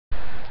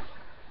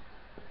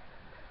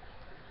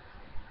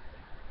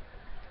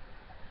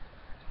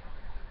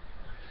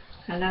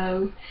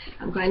Hello,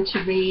 I'm going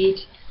to read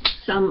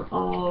some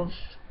of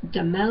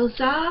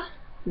Demelza.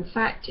 In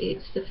fact,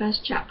 it's the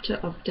first chapter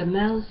of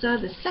Demelza,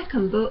 the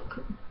second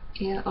book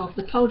of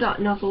the Poldark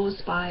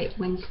novels by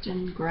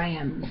Winston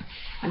Graham,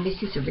 and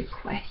this is a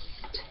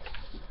request.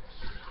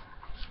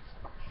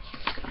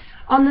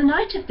 On the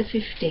night of the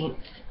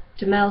 15th,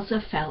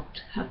 Demelza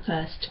felt her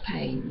first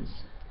pains.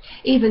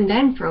 Even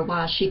then, for a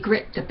while, she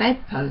gripped the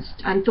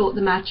bedpost and thought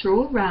the matter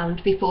all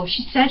round before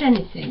she said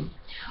anything.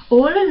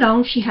 All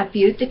along she had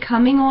viewed the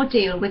coming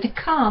ordeal with a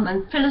calm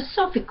and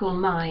philosophical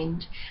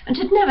mind, and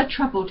had never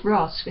troubled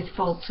Ross with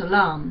false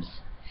alarms.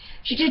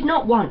 She did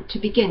not want to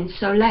begin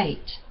so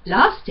late.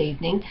 Last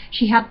evening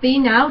she had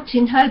been out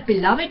in her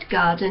beloved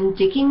garden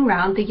digging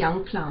round the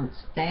young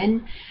plants.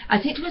 Then,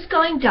 as it was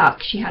going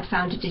dark, she had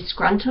found a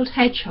disgruntled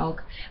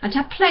hedgehog, and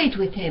had played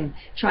with him,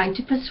 trying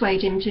to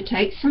persuade him to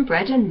take some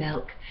bread and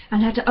milk,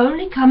 and had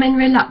only come in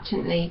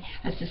reluctantly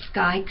as the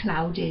sky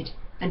clouded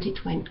and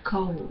it went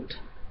cold.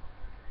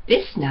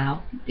 This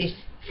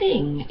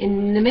thing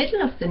in the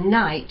middle of the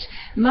night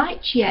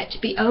might yet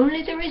be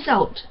only the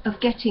result of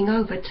getting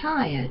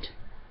overtired.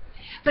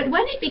 But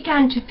when it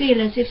began to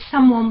feel as if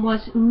someone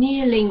was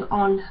kneeling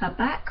on her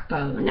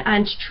backbone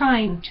and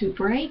trying to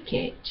break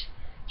it,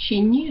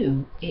 she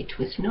knew it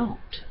was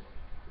not.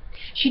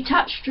 She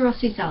touched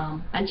Ross's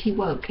arm, and he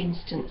woke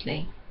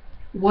instantly.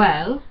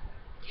 "Well,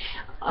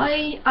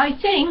 I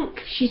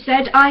think," she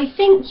said, "I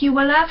think you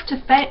will have to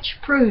fetch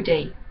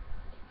Prudy."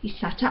 He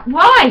sat up.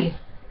 "Why?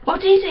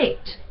 What is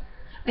it?"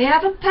 "I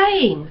have a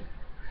pain."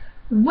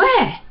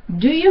 "Where,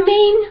 do you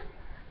mean?"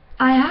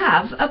 "I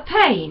have a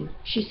pain,"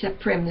 she said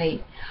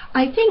primly.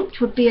 "I think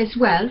 'twould be as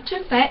well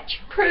to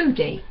fetch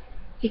Prudy."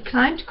 He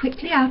climbed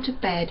quickly out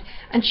of bed,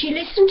 and she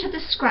listened to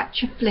the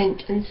scratch of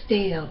flint and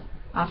steel.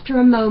 After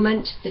a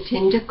moment the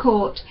tinder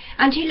caught,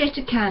 and he lit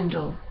a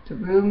candle. The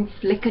room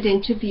flickered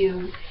into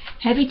view.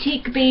 Heavy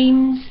teak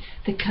beams,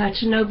 the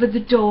curtain over the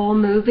door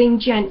moving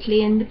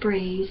gently in the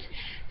breeze,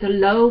 the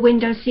low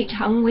window seat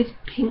hung with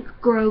pink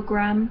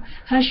grogram,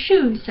 her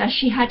shoes as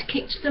she had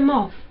kicked them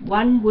off,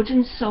 one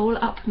wooden sole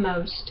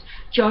upmost,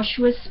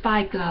 Joshua's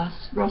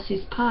spyglass,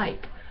 Ross's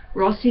pipe,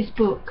 Ross's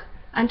book,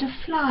 and a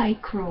fly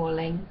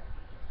crawling.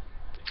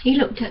 He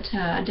looked at her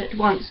and at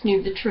once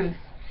knew the truth.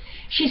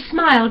 She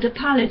smiled a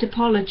pallid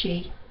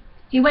apology.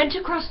 He went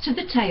across to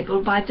the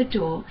table by the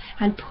door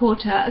and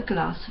poured her a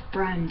glass of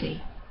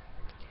brandy.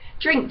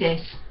 "Drink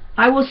this.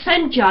 I will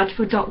send Judd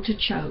for Dr.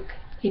 Choke."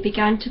 He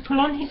began to pull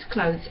on his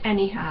clothes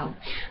anyhow.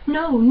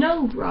 "No,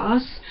 no,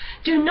 Ross,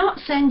 do not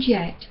send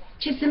yet.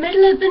 'Tis the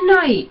middle of the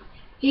night.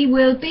 He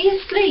will be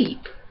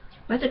asleep."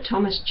 Whether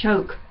Thomas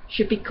Choke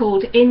should be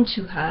called in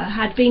to her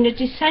had been a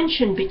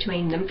dissension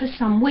between them for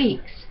some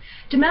weeks.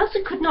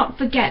 Demelza could not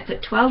forget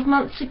that 12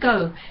 months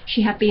ago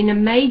she had been a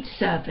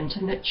maid-servant,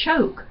 and that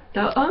Choke,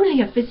 though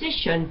only a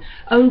physician,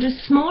 owned a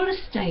small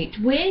estate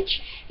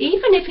which,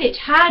 even if it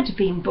had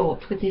been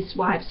bought with his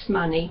wife's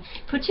money,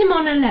 put him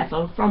on a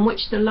level from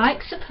which the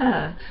likes of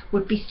her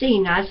would be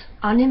seen as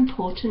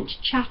unimportant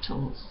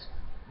chattels.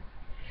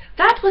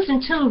 That was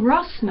until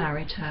Ross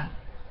married her.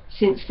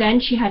 Since then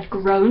she had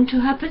grown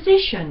to her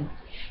position.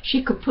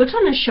 She could put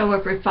on a show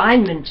of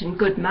refinement and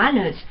good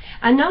manners,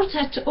 and not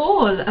at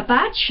all a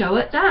bad show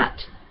at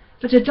that.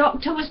 But a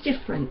doctor was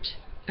different.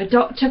 A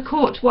doctor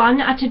caught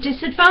one at a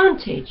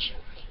disadvantage.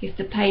 If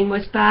the pain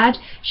was bad,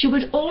 she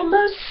would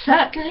almost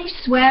certainly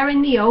swear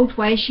in the old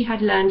way she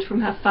had learned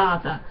from her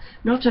father,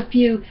 not a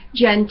few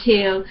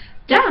genteel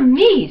 "damn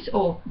me's"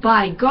 or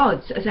 "by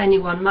gods," as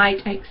anyone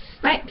might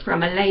expect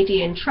from a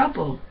lady in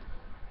trouble.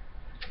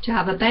 To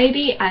have a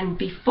baby and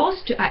be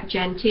forced to act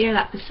genteel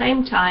at the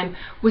same time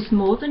was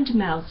more than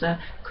Demelza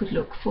could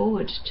look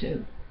forward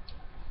to.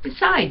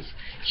 Besides,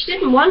 she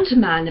didn't want a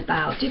man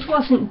about. It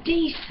wasn't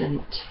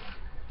decent.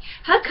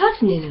 Her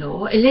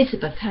cousin-in-law,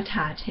 Elizabeth, had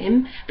had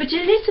him, but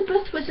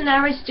Elizabeth was an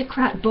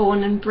aristocrat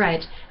born and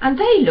bred, and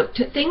they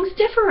looked at things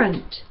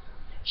different.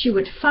 She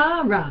would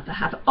far rather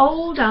have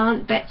old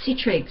Aunt Betsy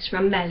Triggs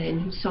from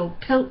Mellin, who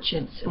sold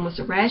pilchards and was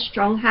a rare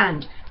strong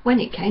hand when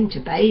it came to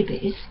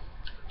babies.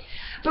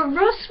 But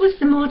Ross was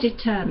the more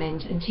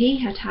determined, and he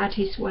had had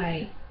his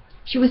way.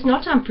 She was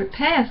not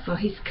unprepared for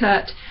his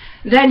curt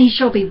 "then he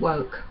shall be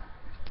woke,"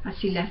 as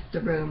he left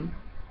the room.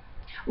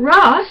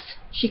 "Ross!"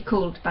 she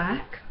called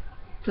back.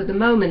 For the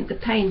moment the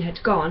pain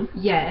had gone.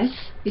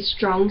 Yes, his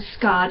strong,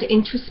 scarred,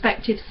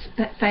 introspective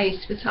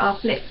face was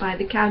half lit by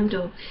the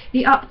candle.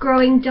 The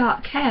upgrowing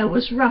dark hair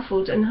was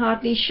ruffled and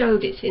hardly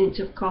showed its hint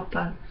of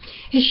copper.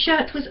 His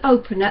shirt was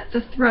open at the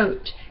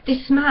throat.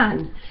 This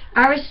man,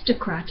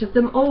 aristocrat of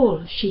them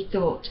all, she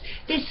thought,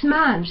 this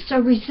man so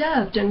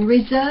reserved and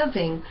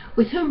reserving,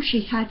 with whom she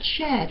had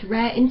shared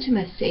rare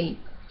intimacy.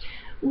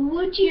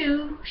 "Would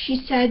you," she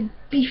said,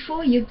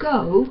 "before you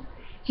go?"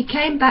 He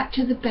came back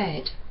to the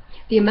bed.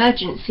 The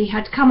emergency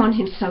had come on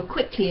him so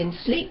quickly in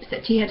sleep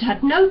that he had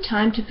had no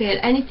time to feel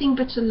anything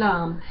but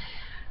alarm,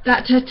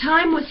 that her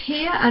time was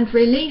here, and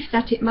relief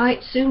that it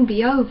might soon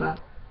be over.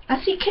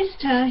 As he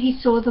kissed her, he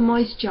saw the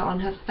moisture on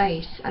her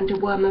face, and a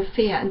worm of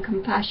fear and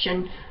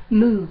compassion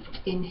moved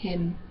in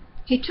him.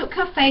 He took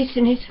her face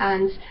in his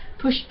hands,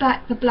 pushed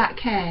back the black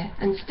hair,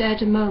 and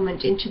stared a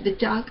moment into the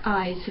dark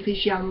eyes of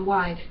his young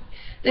wife.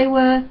 They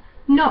were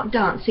not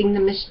dancing the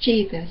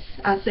mischievous,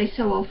 as they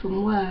so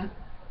often were,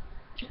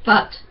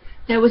 but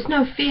there was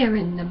no fear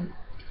in them.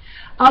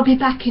 "I'll be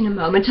back in a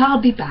moment,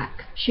 I'll be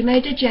back." She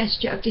made a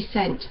gesture of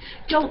dissent.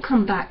 "Don't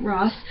come back,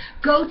 Ross.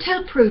 Go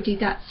tell Prudy,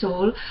 that's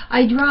all.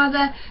 I'd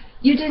rather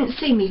you didn't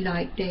see me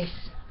like this."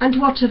 "And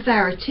what of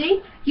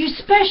Verity? You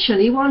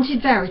specially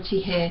wanted Verity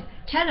here.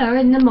 Tell her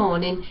in the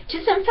morning.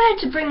 'Tisn't fair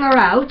to bring her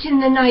out in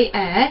the night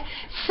air.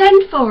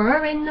 Send for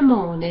her in the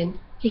morning."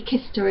 He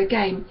kissed her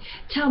again.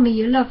 "Tell me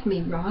you love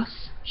me,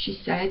 Ross," she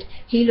said.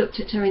 He looked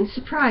at her in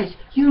surprise.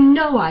 "You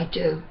know I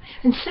do.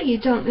 And so you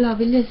don't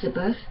love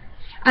Elizabeth."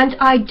 "And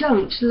I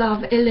don't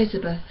love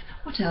Elizabeth."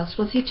 What else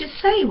was he to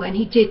say when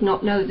he did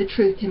not know the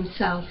truth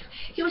himself?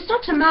 He was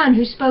not a man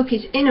who spoke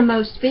his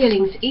innermost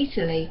feelings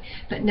easily,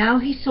 but now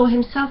he saw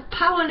himself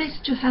powerless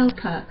to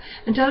help her,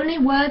 and only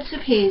words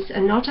of his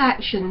and not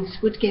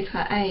actions would give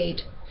her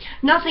aid.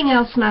 "Nothing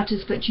else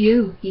matters but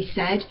you," he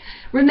said.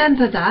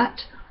 "Remember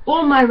that.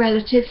 All my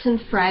relatives and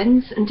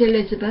friends, and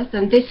Elizabeth,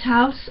 and this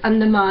house,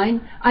 and the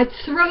mine, I'd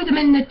throw them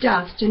in the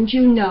dust, and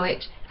you know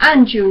it,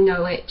 and you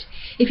know it.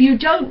 If you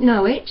don't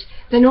know it,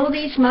 then all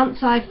these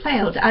months I've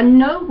failed, and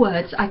no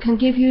words I can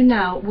give you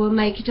now will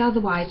make it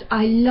otherwise.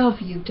 I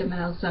love you,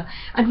 Demelza,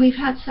 and we've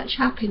had such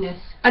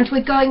happiness, and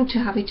we're going to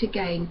have it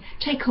again.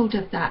 Take hold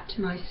of that,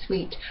 my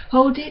sweet.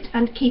 Hold it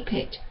and keep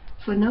it,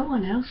 for no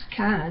one else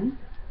can."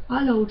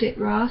 "I'll hold it,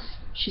 Ross,"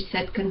 she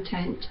said,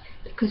 content,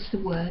 because the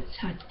words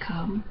had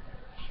come.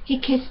 He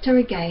kissed her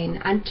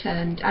again, and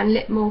turned and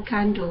lit more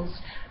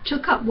candles,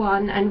 took up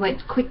one and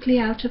went quickly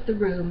out of the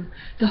room,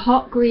 the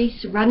hot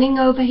grease running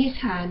over his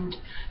hand.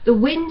 The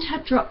wind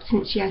had dropped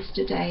since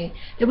yesterday.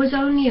 There was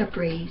only a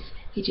breeze.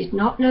 He did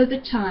not know the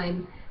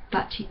time,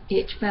 but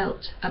it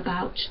felt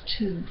about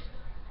 2.